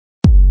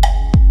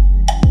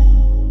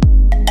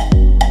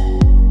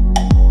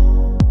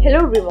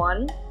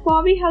everyone,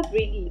 Huawei has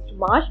released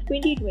March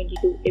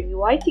 2022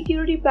 EMUI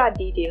security patch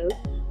details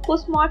for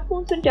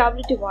smartphones and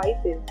tablet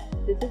devices.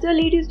 This is the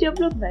latest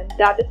development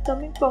that is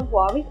coming from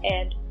Huawei's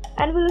end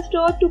and will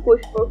start to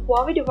push for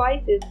Huawei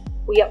devices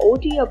via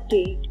OT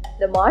update.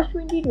 The March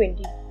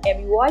 2020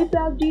 EMUI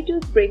patch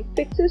details bring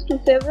fixes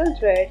to several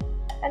threads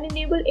and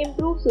enable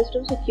improved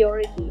system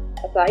security.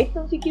 Aside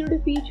from security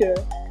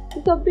features,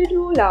 this update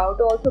rollout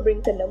also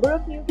brings a number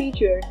of new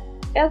features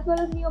as well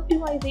as new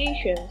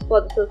optimizations for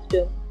the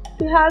system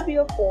to help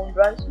your phone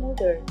run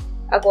smoother.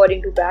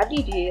 According to patch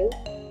details,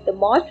 the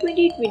March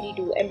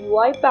 2022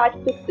 EMUI patch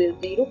fixes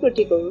 0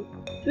 critical,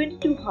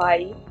 22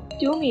 high,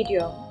 2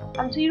 medium,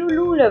 and 0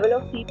 low level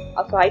of CPU.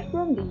 Aside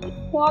from these,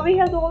 Huawei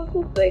has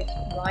also fixed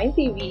 9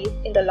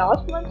 CVs in the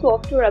last month's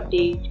software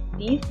update.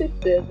 These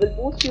fixes will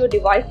boost your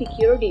device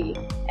security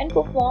and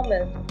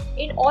performance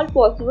in all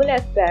possible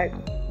aspects.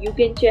 You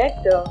can check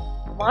the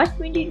March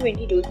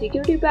 2022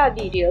 security patch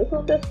details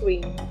on the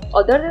screen.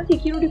 Other than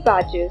security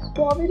patches,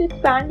 Huawei is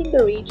expanding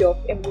the range of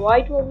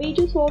EMUI to a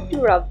major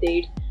software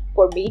updates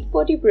for Mate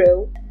 40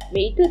 Pro,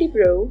 Mate 30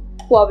 Pro,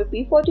 Huawei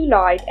P40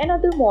 Lite and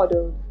other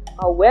models.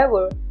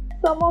 However,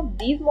 some of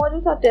these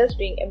models are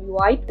testing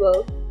EMUI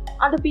 12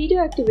 and the beta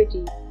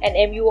activity. An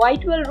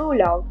EMUI 12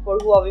 rollout for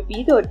Huawei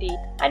P30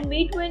 and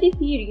Mate 20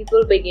 series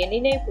will begin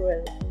in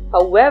April.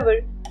 However,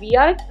 we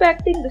are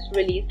expecting this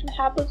release to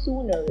happen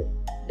sooner.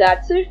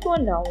 That's it for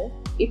now.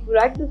 If you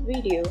like this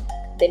video,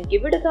 then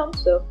give it a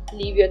thumbs up,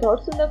 leave your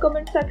thoughts in the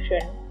comment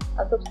section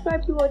and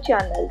subscribe to our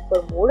channel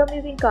for more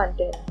amazing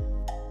content.